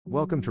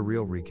Welcome to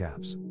Real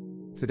Recaps.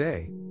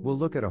 Today, we'll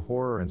look at a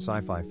horror and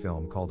sci-fi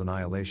film called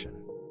Annihilation.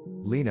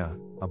 Lena,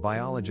 a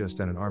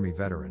biologist and an army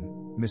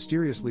veteran,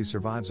 mysteriously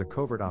survives a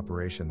covert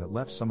operation that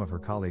left some of her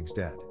colleagues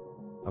dead.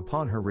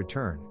 Upon her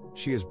return,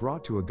 she is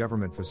brought to a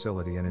government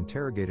facility and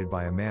interrogated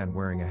by a man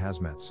wearing a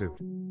hazmat suit.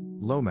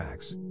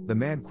 Lomax, the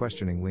man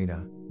questioning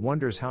Lena,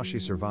 wonders how she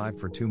survived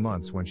for 2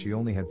 months when she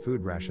only had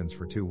food rations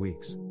for 2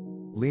 weeks.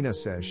 Lena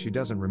says she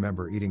doesn't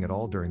remember eating at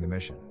all during the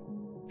mission.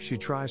 She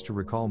tries to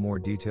recall more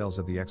details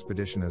of the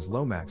expedition as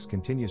Lomax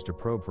continues to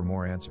probe for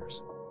more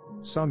answers.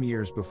 Some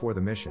years before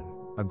the mission,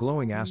 a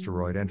glowing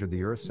asteroid entered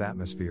the Earth's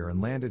atmosphere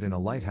and landed in a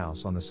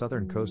lighthouse on the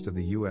southern coast of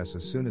the US.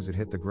 As soon as it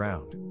hit the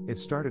ground, it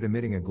started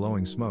emitting a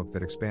glowing smoke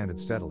that expanded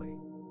steadily.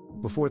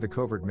 Before the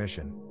covert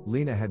mission,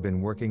 Lena had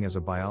been working as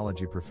a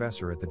biology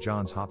professor at the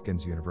Johns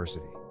Hopkins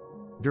University.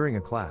 During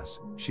a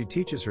class, she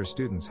teaches her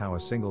students how a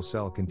single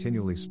cell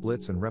continually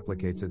splits and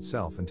replicates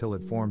itself until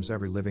it forms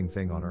every living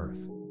thing on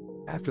Earth.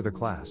 After the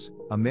class,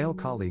 a male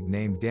colleague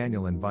named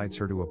Daniel invites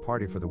her to a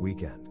party for the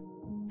weekend.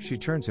 She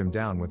turns him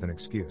down with an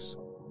excuse.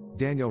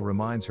 Daniel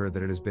reminds her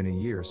that it has been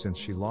a year since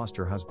she lost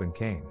her husband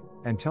Kane,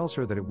 and tells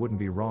her that it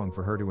wouldn't be wrong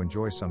for her to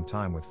enjoy some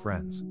time with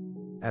friends.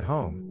 At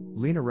home,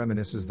 Lena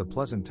reminisces the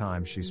pleasant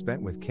time she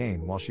spent with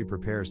Kane while she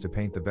prepares to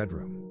paint the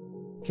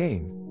bedroom.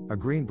 Kane, a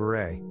Green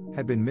Beret,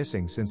 had been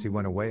missing since he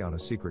went away on a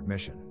secret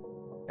mission.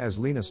 As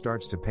Lena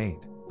starts to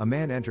paint, a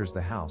man enters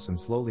the house and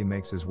slowly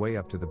makes his way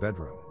up to the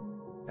bedroom.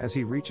 As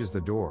he reaches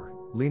the door,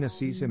 Lena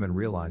sees him and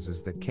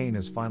realizes that Kane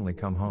has finally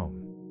come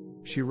home.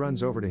 She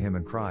runs over to him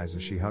and cries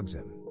as she hugs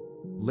him.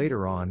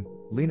 Later on,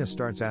 Lena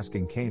starts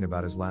asking Kane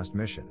about his last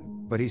mission,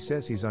 but he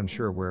says he's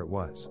unsure where it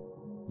was.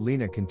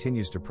 Lena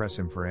continues to press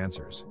him for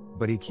answers,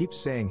 but he keeps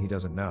saying he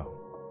doesn't know.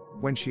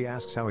 When she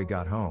asks how he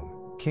got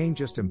home, Kane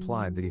just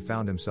implied that he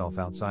found himself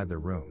outside their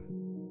room.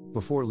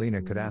 Before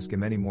Lena could ask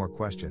him any more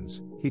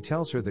questions, he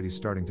tells her that he's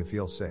starting to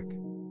feel sick.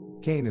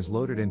 Kane is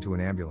loaded into an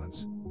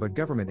ambulance, but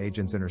government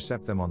agents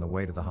intercept them on the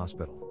way to the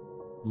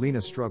hospital.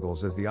 Lena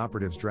struggles as the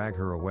operatives drag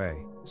her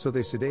away, so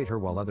they sedate her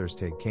while others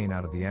take Kane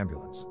out of the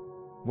ambulance.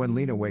 When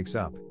Lena wakes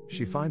up,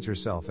 she finds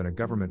herself in a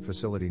government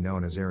facility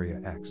known as Area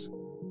X.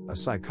 A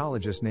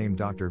psychologist named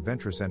Dr.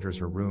 Ventress enters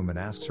her room and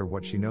asks her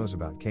what she knows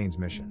about Kane's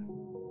mission.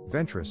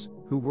 Ventress,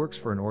 who works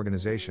for an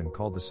organization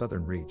called the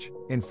Southern Reach,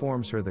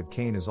 informs her that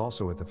Kane is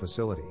also at the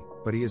facility,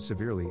 but he is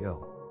severely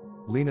ill.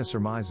 Lena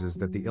surmises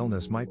that the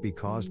illness might be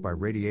caused by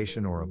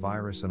radiation or a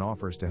virus and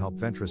offers to help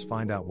Ventress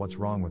find out what's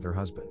wrong with her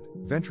husband.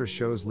 Ventress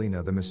shows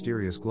Lena the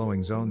mysterious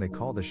glowing zone they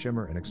call the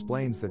Shimmer and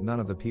explains that none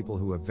of the people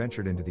who have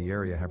ventured into the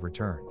area have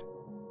returned.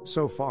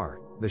 So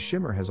far, the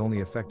Shimmer has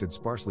only affected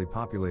sparsely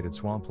populated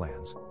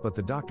swamplands, but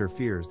the doctor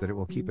fears that it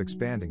will keep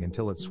expanding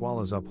until it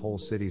swallows up whole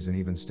cities and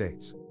even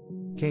states.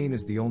 Kane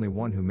is the only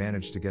one who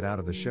managed to get out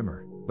of the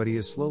Shimmer, but he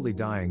is slowly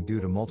dying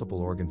due to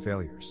multiple organ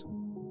failures.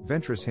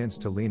 Ventress hints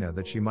to Lena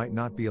that she might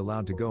not be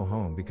allowed to go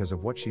home because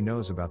of what she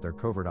knows about their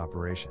covert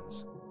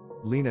operations.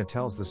 Lena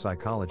tells the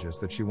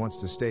psychologist that she wants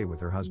to stay with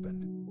her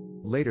husband.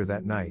 Later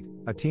that night,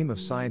 a team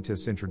of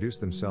scientists introduce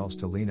themselves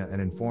to Lena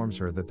and informs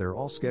her that they're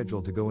all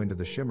scheduled to go into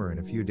the Shimmer in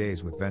a few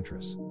days with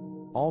Ventress.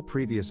 All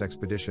previous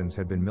expeditions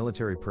had been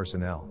military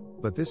personnel,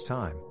 but this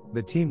time,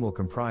 the team will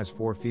comprise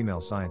 4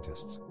 female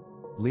scientists.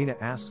 Lena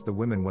asks the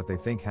women what they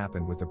think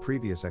happened with the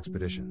previous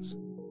expeditions.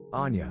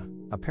 Anya,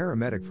 a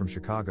paramedic from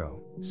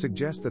Chicago,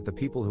 suggests that the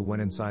people who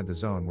went inside the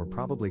zone were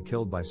probably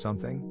killed by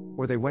something,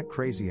 or they went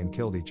crazy and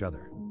killed each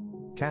other.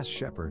 Cass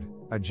Shepard,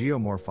 a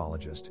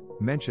geomorphologist,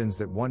 mentions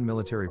that 1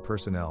 military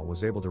personnel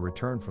was able to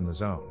return from the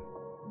zone.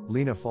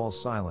 Lena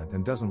falls silent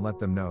and doesn't let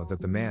them know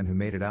that the man who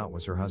made it out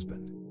was her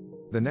husband.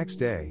 The next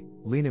day,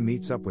 Lena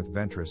meets up with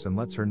Ventress and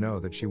lets her know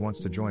that she wants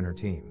to join her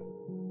team.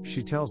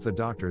 She tells the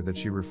doctor that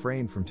she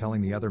refrained from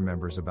telling the other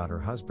members about her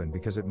husband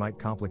because it might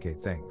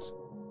complicate things.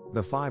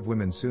 The 5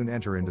 women soon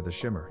enter into the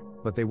Shimmer,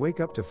 but they wake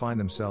up to find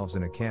themselves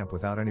in a camp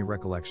without any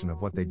recollection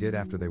of what they did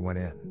after they went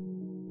in.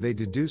 They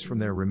deduce from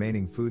their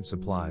remaining food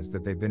supplies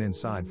that they've been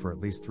inside for at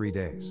least 3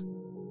 days.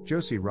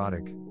 Josie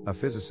Roddick, a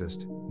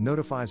physicist,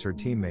 notifies her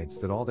teammates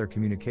that all their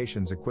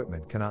communications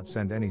equipment cannot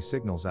send any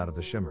signals out of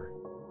the Shimmer.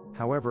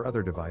 However,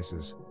 other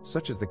devices,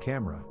 such as the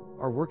camera,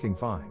 are working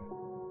fine.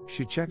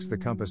 She checks the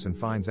compass and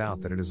finds out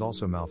that it is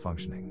also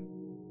malfunctioning.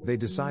 They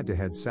decide to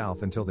head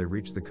south until they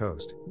reach the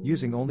coast,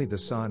 using only the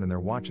sun and their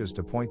watches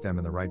to point them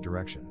in the right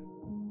direction.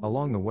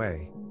 Along the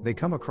way, they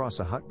come across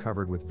a hut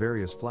covered with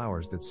various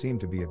flowers that seem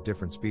to be of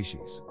different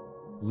species.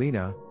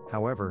 Lena,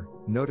 however,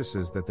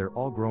 notices that they're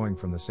all growing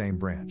from the same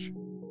branch.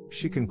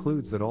 She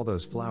concludes that all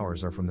those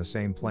flowers are from the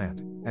same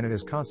plant, and it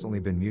has constantly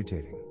been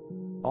mutating.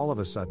 All of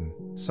a sudden,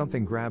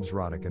 something grabs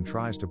Roddick and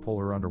tries to pull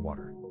her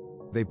underwater.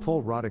 They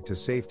pull Roddick to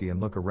safety and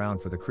look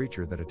around for the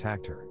creature that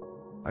attacked her.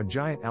 A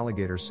giant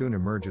alligator soon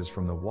emerges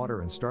from the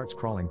water and starts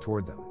crawling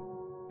toward them.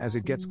 As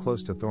it gets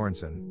close to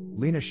Thornton,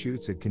 Lena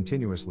shoots it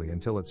continuously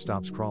until it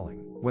stops crawling.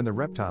 When the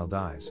reptile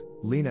dies,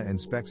 Lena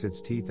inspects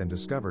its teeth and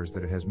discovers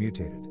that it has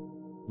mutated.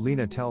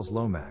 Lena tells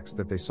Lomax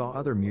that they saw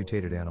other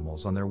mutated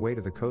animals on their way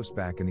to the coast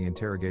back in the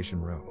interrogation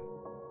room.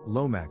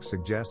 Lomax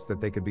suggests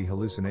that they could be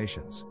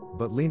hallucinations,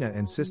 but Lena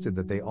insisted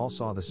that they all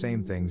saw the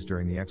same things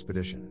during the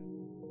expedition.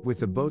 With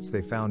the boats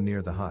they found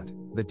near the hut,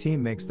 the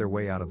team makes their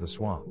way out of the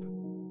swamp.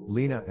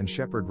 Lena and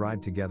Shepard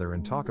ride together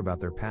and talk about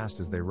their past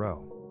as they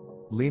row.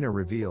 Lena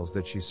reveals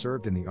that she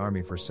served in the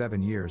army for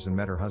 7 years and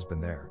met her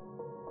husband there.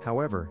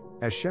 However,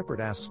 as Shepard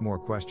asks more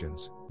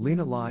questions,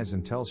 Lena lies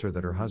and tells her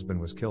that her husband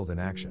was killed in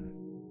action.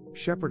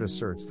 Shepard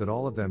asserts that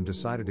all of them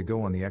decided to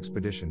go on the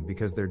expedition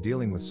because they're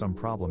dealing with some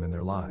problem in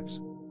their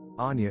lives.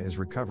 Anya is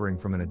recovering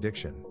from an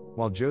addiction,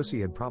 while Josie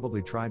had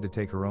probably tried to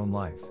take her own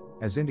life,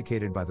 as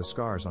indicated by the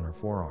scars on her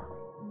forearm.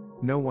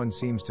 No one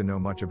seems to know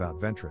much about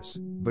Ventress,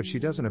 but she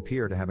doesn't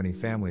appear to have any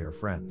family or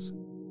friends.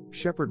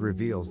 Shepard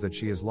reveals that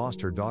she has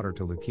lost her daughter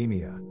to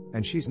leukemia,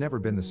 and she's never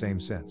been the same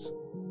since.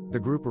 The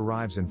group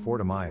arrives in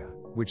Fort Amaya,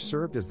 which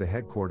served as the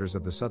headquarters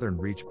of the Southern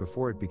Reach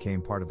before it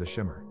became part of the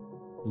Shimmer.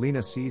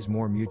 Lena sees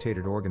more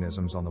mutated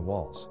organisms on the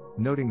walls,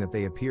 noting that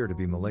they appear to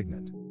be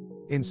malignant.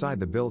 Inside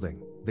the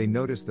building, they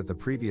notice that the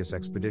previous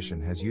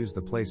expedition has used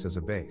the place as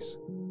a base.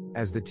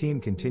 As the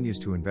team continues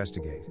to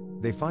investigate,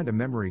 they find a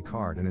memory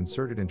card and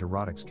insert it into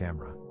Roddick's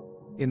camera.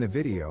 In the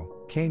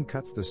video, Kane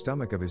cuts the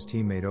stomach of his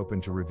teammate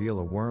open to reveal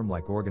a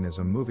worm-like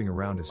organism moving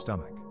around his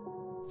stomach.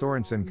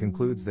 Thorensen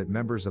concludes that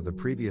members of the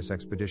previous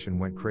expedition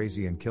went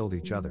crazy and killed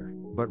each other,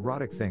 but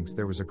Roddick thinks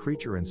there was a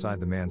creature inside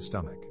the man's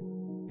stomach.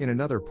 In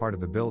another part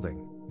of the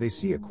building, they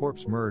see a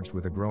corpse merged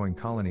with a growing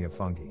colony of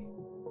fungi.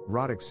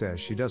 Roddick says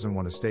she doesn't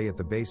want to stay at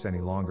the base any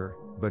longer,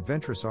 but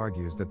Ventress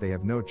argues that they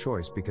have no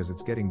choice because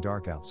it's getting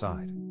dark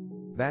outside.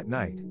 That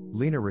night,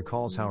 Lena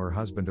recalls how her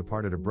husband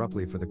departed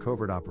abruptly for the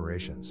covert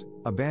operations,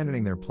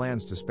 abandoning their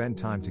plans to spend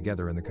time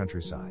together in the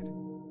countryside.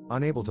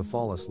 Unable to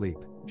fall asleep,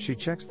 she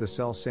checks the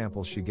cell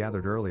samples she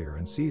gathered earlier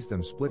and sees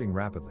them splitting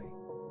rapidly.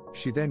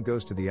 She then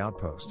goes to the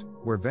outpost,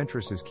 where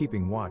Ventress is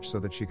keeping watch so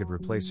that she could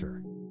replace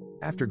her.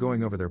 After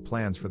going over their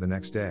plans for the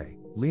next day,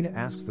 Lena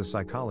asks the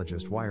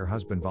psychologist why her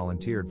husband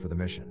volunteered for the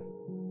mission.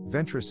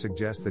 Ventress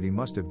suggests that he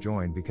must have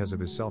joined because of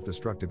his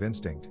self-destructive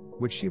instinct,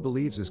 which she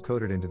believes is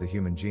coded into the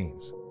human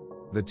genes.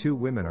 The two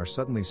women are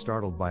suddenly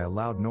startled by a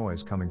loud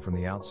noise coming from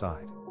the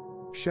outside.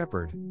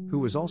 Shepard, who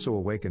was also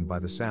awakened by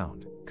the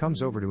sound,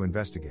 comes over to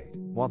investigate.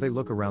 While they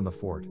look around the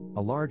fort,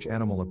 a large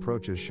animal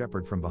approaches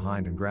Shepard from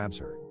behind and grabs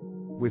her.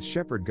 With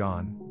Shepard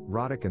gone,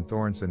 Roddick and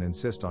Thorensen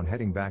insist on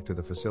heading back to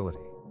the facility.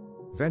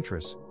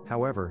 Ventress,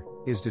 however,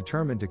 is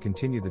determined to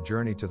continue the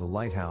journey to the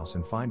lighthouse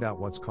and find out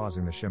what's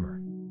causing the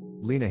Shimmer.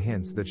 Lena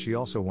hints that she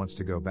also wants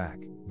to go back,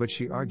 but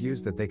she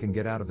argues that they can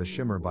get out of the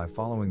Shimmer by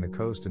following the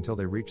coast until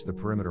they reach the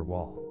perimeter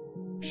wall.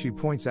 She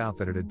points out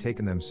that it had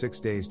taken them 6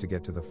 days to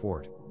get to the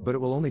fort, but it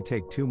will only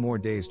take 2 more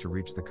days to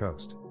reach the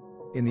coast.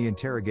 In the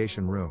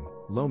interrogation room,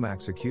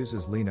 Lomax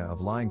accuses Lena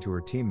of lying to her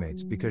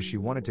teammates because she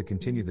wanted to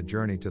continue the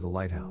journey to the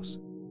lighthouse.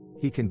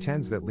 He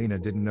contends that Lena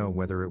didn't know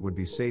whether it would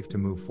be safe to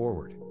move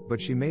forward,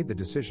 but she made the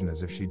decision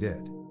as if she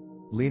did.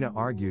 Lena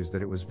argues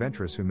that it was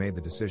Ventress who made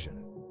the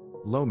decision.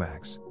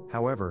 Lomax,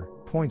 however,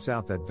 points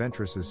out that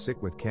Ventress is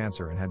sick with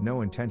cancer and had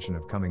no intention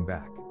of coming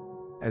back.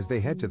 As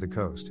they head to the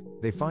coast,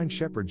 they find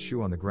Shepard's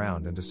shoe on the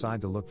ground and decide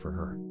to look for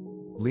her.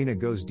 Lena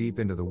goes deep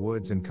into the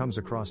woods and comes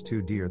across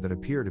 2 deer that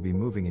appear to be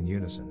moving in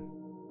unison.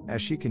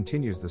 As she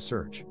continues the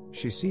search,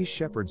 she sees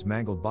Shepard's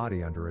mangled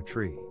body under a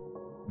tree.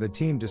 The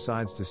team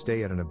decides to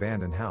stay at an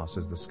abandoned house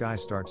as the sky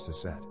starts to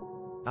set.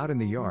 Out in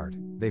the yard,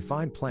 they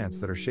find plants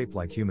that are shaped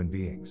like human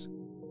beings.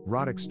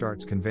 Roddick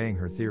starts conveying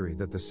her theory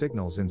that the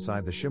signals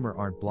inside the Shimmer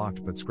aren't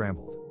blocked but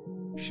scrambled.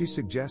 She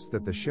suggests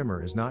that the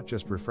Shimmer is not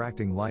just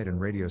refracting light and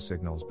radio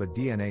signals but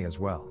DNA as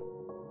well.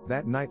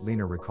 That night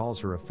Lena recalls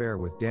her affair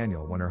with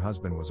Daniel when her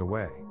husband was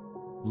away.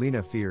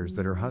 Lena fears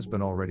that her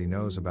husband already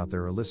knows about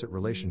their illicit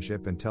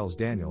relationship and tells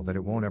Daniel that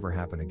it won't ever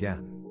happen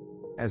again.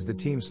 As the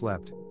team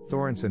slept,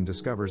 Thorensen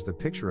discovers the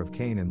picture of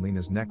Kane in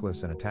Lena's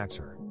necklace and attacks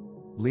her.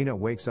 Lena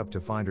wakes up to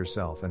find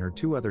herself and her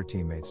 2 other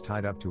teammates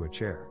tied up to a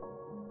chair.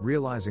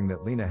 Realizing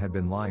that Lena had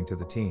been lying to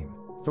the team,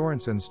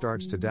 Thorensen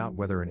starts to doubt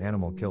whether an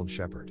animal killed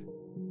Shepard.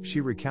 She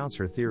recounts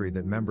her theory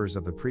that members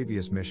of the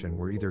previous mission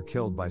were either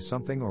killed by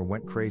something or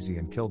went crazy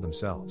and killed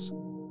themselves.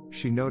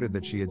 She noted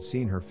that she had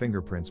seen her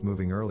fingerprints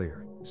moving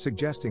earlier,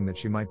 suggesting that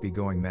she might be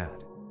going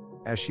mad.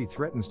 As she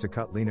threatens to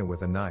cut Lena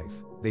with a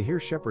knife, they hear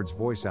Shepard's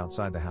voice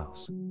outside the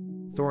house.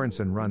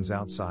 Thorensen runs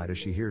outside as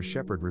she hears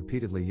Shepard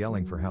repeatedly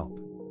yelling for help.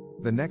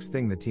 The next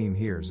thing the team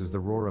hears is the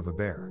roar of a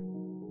bear.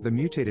 The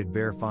mutated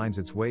bear finds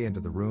its way into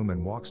the room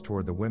and walks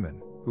toward the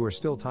women, who are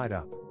still tied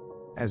up.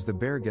 As the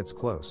bear gets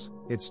close,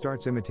 it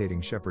starts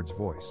imitating Shepard's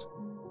voice.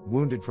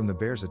 Wounded from the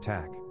bear's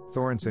attack,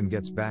 Thorensen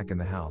gets back in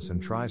the house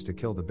and tries to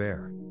kill the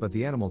bear, but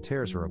the animal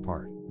tears her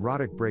apart.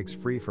 Roddick breaks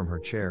free from her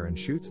chair and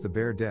shoots the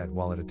bear dead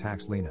while it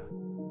attacks Lena.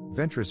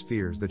 Ventress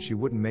fears that she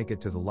wouldn't make it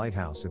to the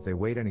lighthouse if they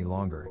wait any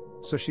longer,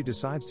 so she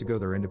decides to go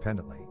there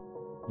independently.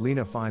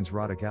 Lena finds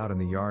Roddick out in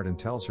the yard and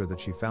tells her that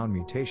she found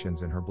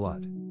mutations in her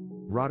blood.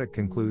 Roddick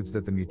concludes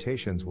that the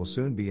mutations will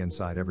soon be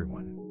inside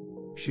everyone.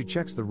 She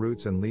checks the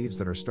roots and leaves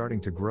that are starting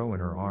to grow in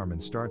her arm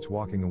and starts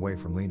walking away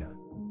from Lena.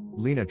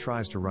 Lena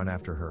tries to run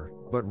after her,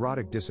 but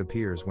Roddick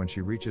disappears when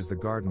she reaches the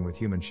garden with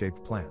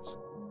human-shaped plants.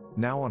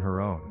 Now on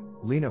her own,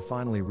 Lena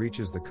finally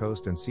reaches the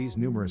coast and sees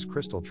numerous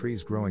crystal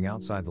trees growing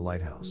outside the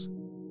lighthouse.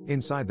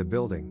 Inside the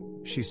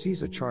building, she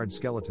sees a charred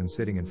skeleton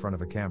sitting in front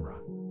of a camera.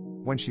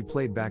 When she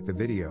played back the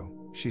video,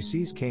 she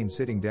sees Kane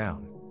sitting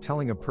down,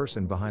 telling a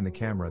person behind the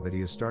camera that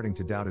he is starting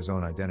to doubt his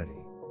own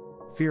identity.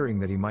 Fearing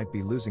that he might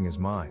be losing his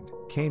mind,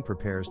 Kane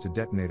prepares to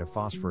detonate a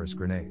phosphorus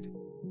grenade.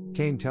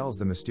 Kane tells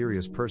the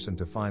mysterious person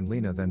to find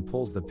Lena, then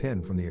pulls the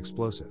pin from the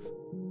explosive.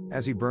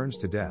 As he burns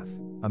to death,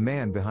 a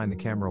man behind the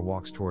camera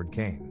walks toward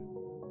Kane.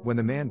 When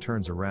the man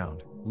turns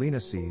around, Lena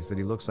sees that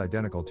he looks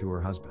identical to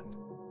her husband.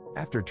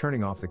 After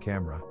turning off the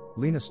camera,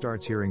 Lena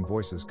starts hearing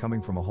voices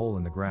coming from a hole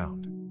in the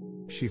ground.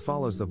 She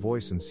follows the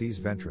voice and sees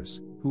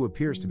Ventress, who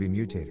appears to be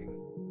mutating.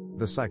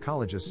 The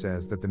psychologist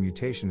says that the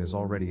mutation is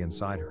already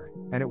inside her,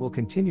 and it will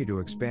continue to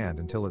expand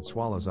until it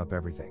swallows up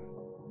everything.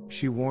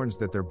 She warns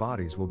that their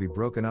bodies will be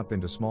broken up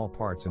into small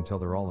parts until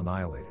they're all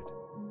annihilated.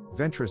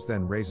 Ventress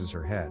then raises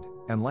her head,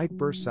 and light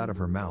bursts out of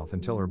her mouth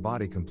until her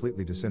body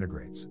completely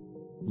disintegrates.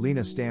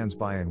 Lena stands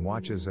by and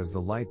watches as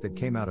the light that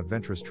came out of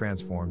Ventress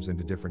transforms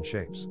into different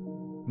shapes.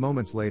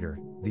 Moments later,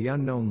 the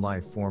unknown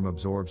life form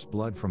absorbs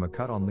blood from a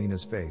cut on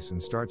Lena's face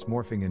and starts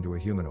morphing into a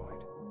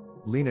humanoid.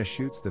 Lena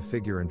shoots the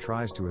figure and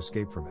tries to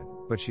escape from it,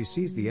 but she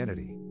sees the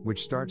entity,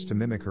 which starts to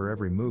mimic her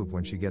every move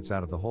when she gets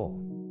out of the hole.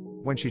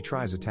 When she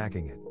tries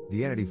attacking it,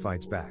 the entity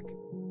fights back.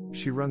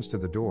 She runs to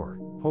the door,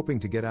 hoping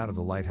to get out of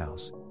the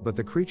lighthouse, but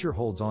the creature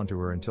holds onto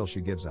her until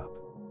she gives up.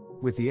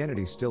 With the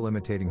entity still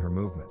imitating her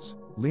movements,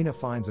 Lena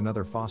finds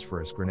another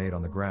phosphorus grenade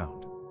on the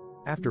ground.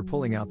 After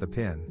pulling out the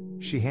pin,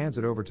 she hands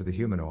it over to the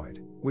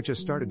humanoid, which has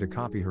started to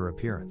copy her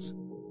appearance.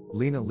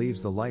 Lena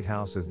leaves the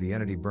lighthouse as the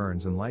entity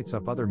burns and lights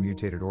up other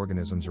mutated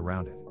organisms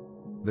around it.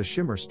 The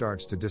shimmer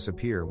starts to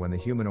disappear when the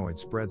humanoid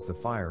spreads the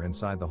fire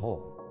inside the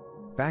hole.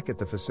 Back at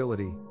the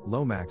facility,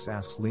 Lomax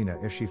asks Lena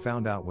if she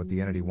found out what the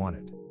entity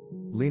wanted.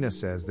 Lena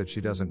says that she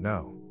doesn't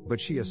know,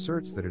 but she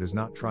asserts that it is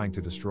not trying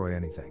to destroy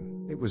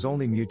anything. It was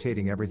only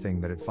mutating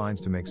everything that it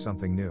finds to make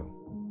something new.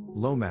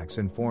 Lomax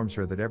informs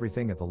her that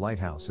everything at the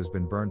lighthouse has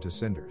been burned to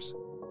cinders.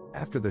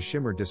 After the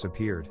shimmer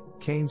disappeared,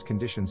 Kane's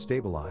condition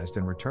stabilized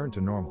and returned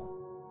to normal.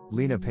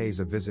 Lena pays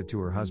a visit to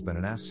her husband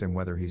and asks him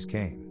whether he's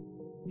Kane.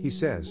 He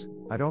says,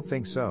 "I don't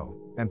think so,"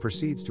 and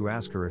proceeds to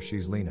ask her if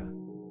she's Lena.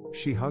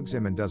 She hugs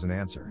him and doesn't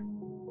answer.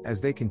 As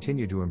they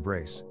continue to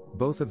embrace,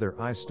 both of their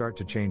eyes start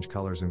to change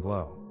colors and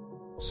glow.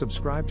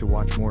 Subscribe to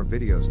watch more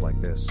videos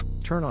like this,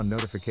 turn on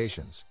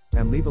notifications,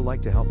 and leave a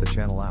like to help the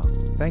channel out.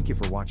 Thank you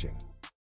for watching.